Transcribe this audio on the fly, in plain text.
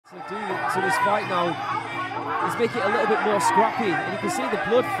To this fight now, he's making it a little bit more scrappy, and you can see the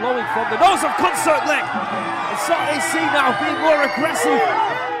blood flowing from the nose of Sit Phuyaithep. And Sit Phuyaithep now being more aggressive.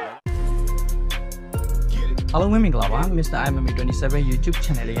 အားလုံးပဲမင်္ဂလာပါ Mr. MMA 27 YouTube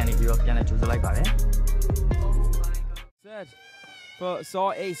channel လေးကနေပြီးတော့ပြန်လည်ကြိုဆိုလိုက်ပါတယ် Said for Sit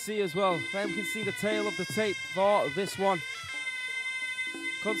Phuyaithep as well. Then we can see the tail of the tape for this one.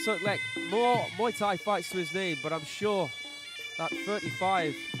 Sit Phuyaithep, more Muay Thai fights to his name, but I'm sure that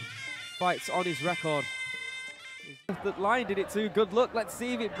 35 fights on his record. That line did it too. Good luck. Let's see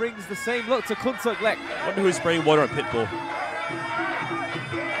if it brings the same look to Sit Phuyaithep. I wonder who's spraying water at Pitbull.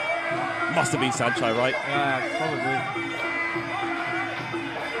 Must have been Sanchai, right? Yeah, probably.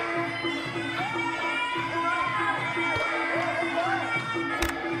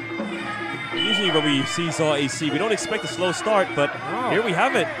 Usually when we see Sit Phuyaithep, we don't expect a slow start, but here we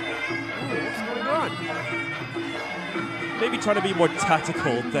have it. What's going on? Maybe trying to be more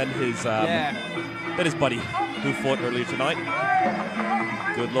tactical than his buddy who fought earlier tonight.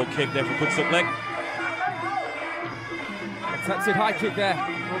 Good low kick there from Sit Phuyaithep. Attempted high kick there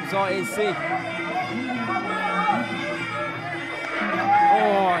from Sit Phuyaithep.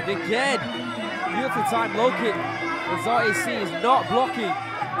 Oh, and again, beautiful time low kick. And Sit Phuyaithep is not blocking.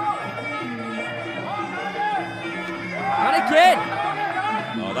 And again!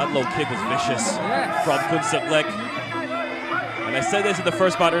 Oh, that low kick was vicious Yes. from Sit Phuyaithep. And I said this in the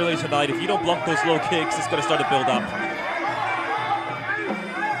first bout earlier tonight, if you don't block those low kicks, it's going to start to build up.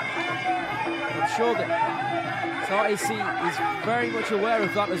 I'm sure that Sit Phuyaithep is very much aware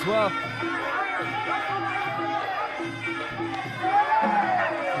of that as well.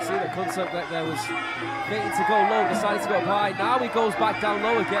 You see that Sit Phuyaithep there was waiting to go low, decided to go high. Now he goes back down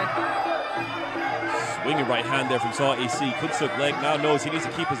low again. Swinging right hand there from Sit Phuyaithep. Sit Phuyaithep now knows he needs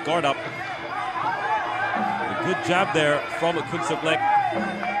to keep his guard up. A good jab there from Sit Phuyaithep.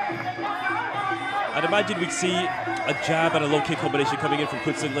 I'd imagine we'd see a jab and a low kick combination coming in from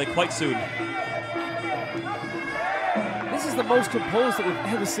Sit Phuyaithep quite soon. This is the most composed that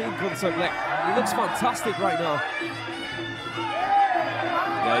we've ever seen Sit Phuyaithep. He looks fantastic right now.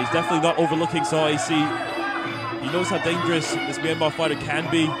 Yeah, he's definitely not overlooking Sit Phuyaithep. He knows how dangerous this Myanmar fighter can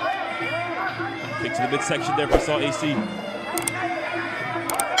be. Kick to the midsection there for Sit Phuyaithep.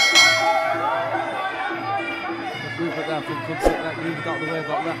 Movement there from Sit Phuyaithep, moving out the way of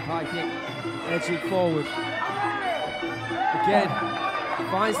that left high kick, edging forward. Again,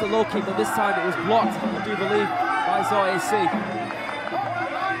 finds the low kick, but this time it was blocked, I do believe, by Sit Phuyaithep.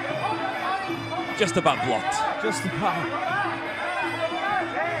 Just about blocked. Just about.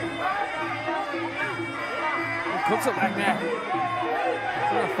 Sit Phuyaithep there.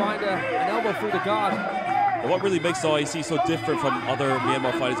 Trying to find an elbow through the guard. But what really makes Sit Phuyaithep so different from other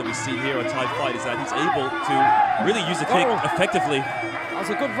Myanmar fighters that we see here on Thai Fight is that he's able to really use the kick effectively. That was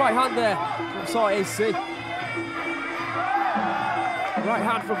a good right hand there from Sit Phuyaithep. Right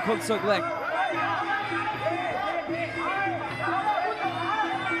hand from Sit Phuyaithep.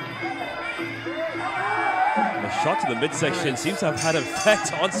 The shot to the midsection seems to have had an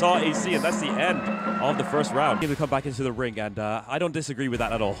effect on Sit Phuyaithep, and that's the end of the first round. He's going to come back into the ring, and I don't disagree with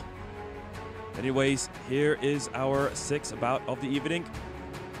that at all. Anyways, here is our sixth bout of the evening.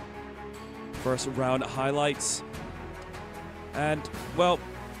 First round highlights. And, well,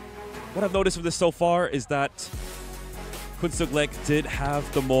 what I've noticed from this so far is that Sit Phuyaithep did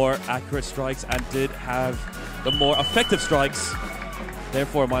have the more accurate strikes and did have the more effective strikes.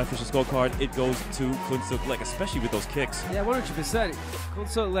 Therefore, my official scorecard, it goes to Sit Phuyaithep, especially with those kicks. Yeah, 100%. Sit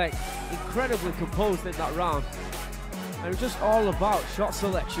Phuyaithep incredibly composed in that round. And it was just all about shot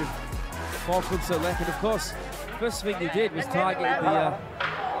selection for Sit Phuyaithep. And of course, first thing he did was target the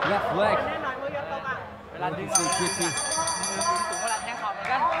left leg. And you can see Kitty.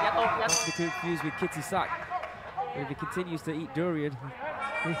 Not to be confused with Kitty Sack. If he continues to eat durian.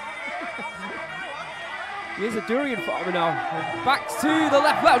 Here's a durian farmer now. Back to the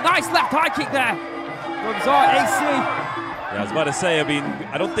left. Nice left high kick there from Sit Phuyaithep. Yeah, I was about to say, I mean,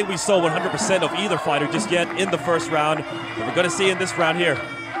 I don't think we saw 100% of either fighter just yet in the first round. But we're going to see in this round here.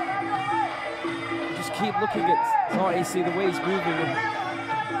 Just keep looking at Sit Phuyaithep, the way he's moving.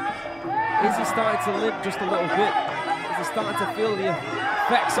 Is he starting to limp just a little bit? Is he starting to feel the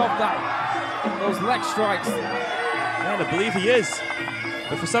effects of those leg strikes? Yeah, I believe he is.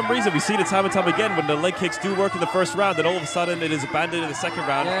 But for some reason, we see it time and time again when the leg kicks do work in the first round, then all of a sudden it is abandoned in the second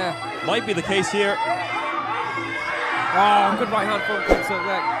round. Yeah. Might be the case here. Oh, good right hand from Sit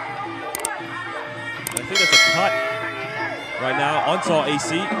Phuyaithep. I think there's a cut right now on Sit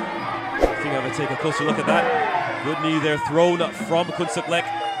Phuyaithep. I think I'm going to take a closer look at that. Good knee there thrown from Sit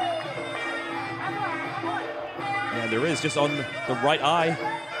Phuyaithep. Yeah, there is just on the right eye.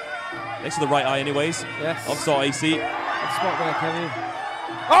 Next to the right eye anyways. Yes. Of Saw AC. Good spot there, Kevin.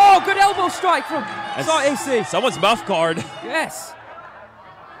 Oh, good elbow strike from Saw AC. Someone's mouth guard. Yes.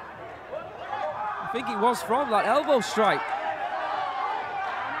 I think it was from that elbow strike.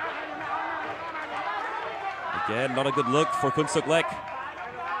 Again, not a good look for Kun Suk Lek.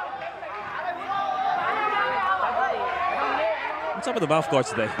 What's up with the mouth guards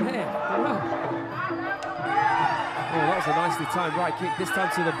today? Yeah, wow. Oh, that was a nicely timed right kick, this time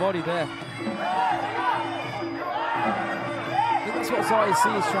to the body there. I think that's what Saw AC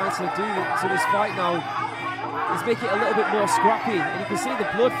is trying to do to this fight now. He's making it a little bit more scrappy, and you can see the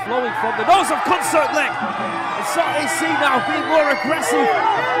blood flowing from the nose of Kun Suk Lek. And Saw AC now being more aggressive.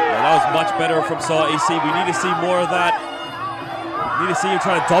 Yeah, that was much better from Saw AC. We need to see more of that. We need to see him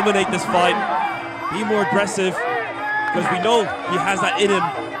trying to dominate this fight. Be more aggressive, because we know he has that in him.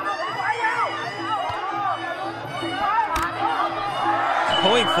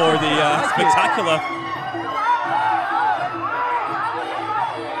 Going for the spectacular.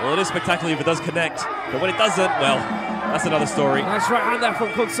 Well, it is spectacular if it does connect, but when it doesn't, well, that's another story. Nice right hand there from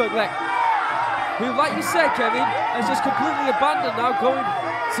Kun Suk Lek, who, like you said, Kevin, has just completely abandoned now, going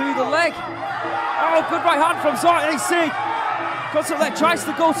to the leg. Oh, good right hand from Saw AC. Kun Suk Lek tries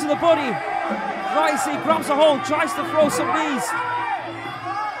to go to the body. Saw AC grabs a hold, tries to throw some knees.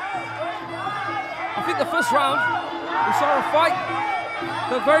 I think the first round, we saw a fight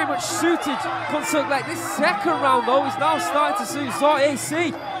that very much suited Kun Suk Lek. This second round, though, is now starting to suit Saw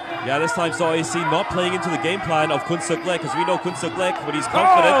AC. Yeah, this time Saw AC not playing into the game plan of Kun Suk Lek, because we know Kun Suk Lek, when he's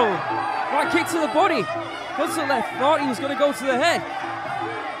confident. Oh, right kick to the body. Kun Suk Lek thought he was going to go to the head.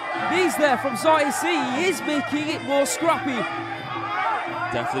 Knees there from Saw AC. He is making it more scrappy.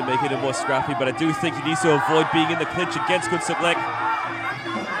 Definitely making it more scrappy, but I do think he needs to avoid being in the clinch against Kun Suk Lek.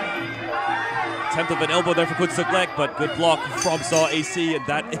 Attempt of an elbow there for Kun Suk Lek, but good block from Saw AC, and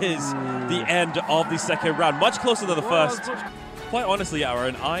that is the end of the second round. Much closer than the first. Quite honestly,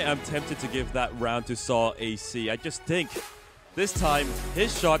 Aaron, I am tempted to give that round to Saw AC. I just think this time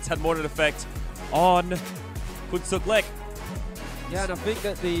his shots had more of an effect on Kun Suk Lek. Yeah, and I think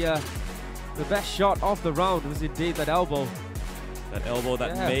that the best shot of the round was indeed that elbow. That elbow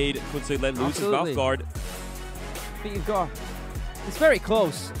that made Kun Suk Lek lose his mouth guard. I think you've got... It's very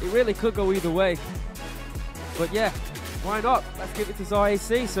close. It really could go either way. But yeah, why not? Let's give it to Saw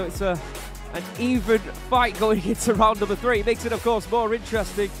AC. So it's an even fight going into round number 3. It makes it, of course, more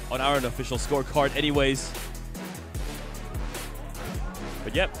interesting. On our unofficial scorecard anyways.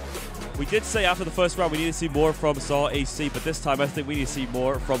 But yep, we did say after the first round we need to see more from Saw AC, but this time I think we need to see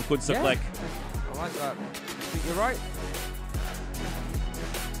more from Kun Suk Lek. I like that. I think you're right.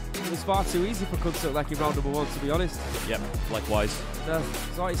 It was far too easy for Kun Suk Lek in round number 1, to be honest. Yep, likewise.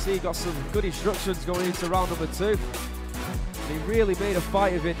 Saw AC got some good instructions going into round number 2. He really made a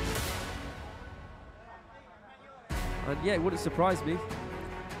fight of it. And yeah, it wouldn't surprise me.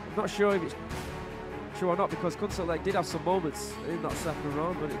 I'm not sure if it's true or not, because Kun Suk Lek did have some moments in that second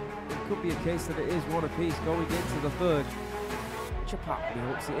round, but it could be a case that it is one apiece going into the third, which apparently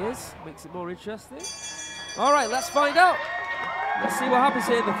hopes it is. Makes it more interesting. All right, let's find out. Let's see what happens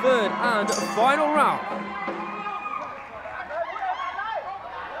here in the third and final round.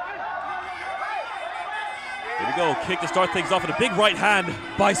 Here we go, kick to start things off with a big right hand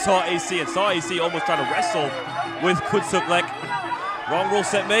by Saw AC, and Saw AC almost trying to wrestle with Kun Suk Lek. Wrong roll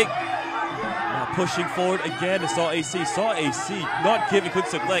set, mate. Now pushing forward again to Saw AC. Saw AC not giving Kun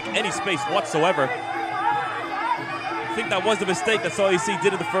Suk Lek any space whatsoever. I think that was the mistake that Saw AC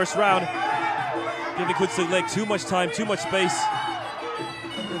did in the first round. Giving Kun Suk Lek too much time, too much space.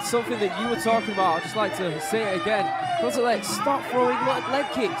 It's something that you were talking about. I'd just like to say it again. Kun Suk Lek, stop throwing leg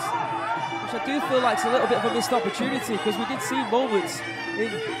kicks. Which I do feel like it's a little bit of a missed opportunity, because we did see moments in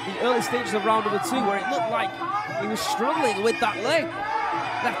the early stages of round number 2 where it looked like he was struggling with that leg.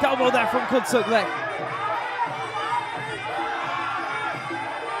 Left elbow there from Kun Suk Lek.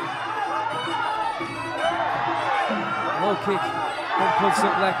 Low kick from Kun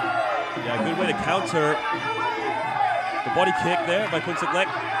Suk Lek. Yeah, good way to counter the body kick there by Kun Suk Lek.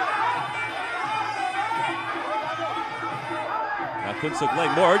 Now Kun Suk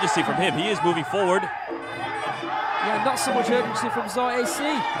Lek, more urgency from him. He is moving forward. Yeah, not so much urgency from Saw AC.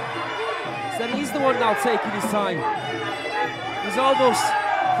 Instead, he's the one now taking his time. He's almost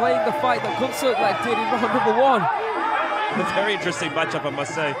playing the fight that Kun Suk Lek did in round number 1. A very interesting matchup, I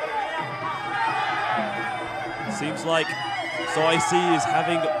must say. Seems like Saw AC is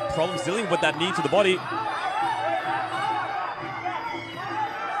having problems dealing with that knee to the body.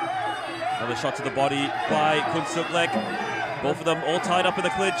 Another shot to the body by Kun Suk Lek. Both of them all tied up in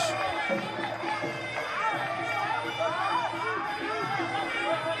the clinch.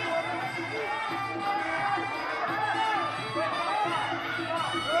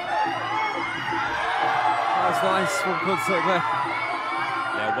 nice from Kunsuk there.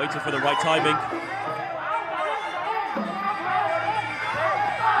 Yeah, waiting for the right timing.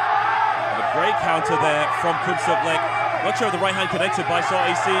 And a great counter there from Kunsuk. Not sure if the right hand connected by Saw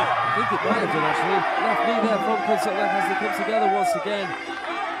AC. I think it might have done actually. Left knee there from Kunsuk as they come together once again.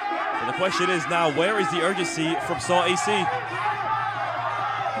 And the question is now, where is the urgency from Saw AC?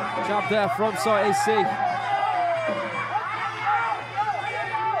 Jab there from Saw AC.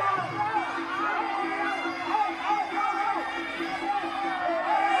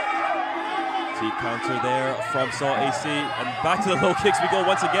 Counter there from Saw AC, and back to the low kicks we go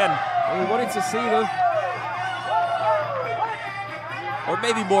once again. Well, we wanted to see them. Or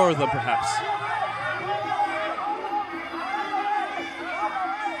maybe more of them, perhaps.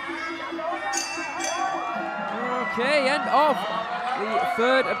 Okay, end of the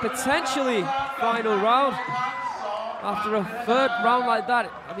third and potentially final round. After a third round like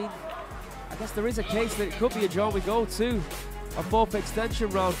that, I mean, I guess there is a case that it could be a draw. We go to a fourth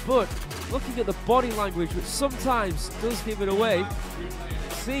extension round, but looking at the body language, which sometimes does give it away,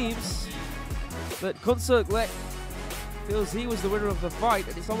 it seems that Kunsuk feels he was the winner of the fight,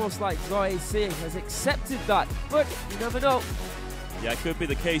 and it's almost like Saw AC has accepted that, but you never know. Yeah, it could be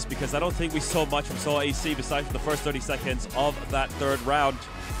the case, because I don't think we saw much from Saw AC besides for the first 30 seconds of that third round.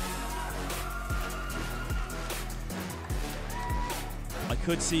 I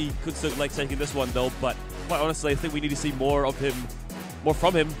could see Kunsuk taking this one though, but quite honestly, I think we need to see more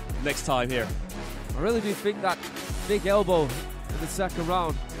from him next time here. I really do think that big elbow in the second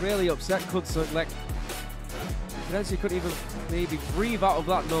round really upset Kunsuk. Potentially couldn't even maybe breathe out of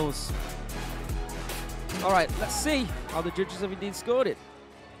that nose. All right, let's see how the judges have indeed scored it.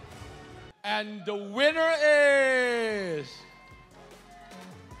 And the winner is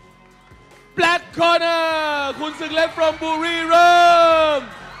Black Corner, Kunsuk from Buriram.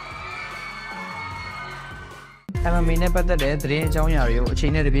 MMA နဲ့ပတ်သက်တဲ့သတင်းအကြောင်းအရာတွေကိုအချိ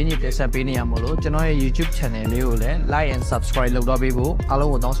န်နဲ့တပြေးညီတင်ဆက်ပေးနေရမို့လို့ကျွန်တော်ရဲ့ YouTube channel လေးကိုလည်း like and subscribe လုပ်တော့ပေးဖို့အား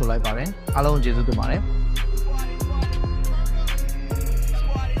လုံးကိုတောင်းဆိုလိုက်ပါတယ်အားလုံးကိုကျေးဇူးတင်ပါတယ်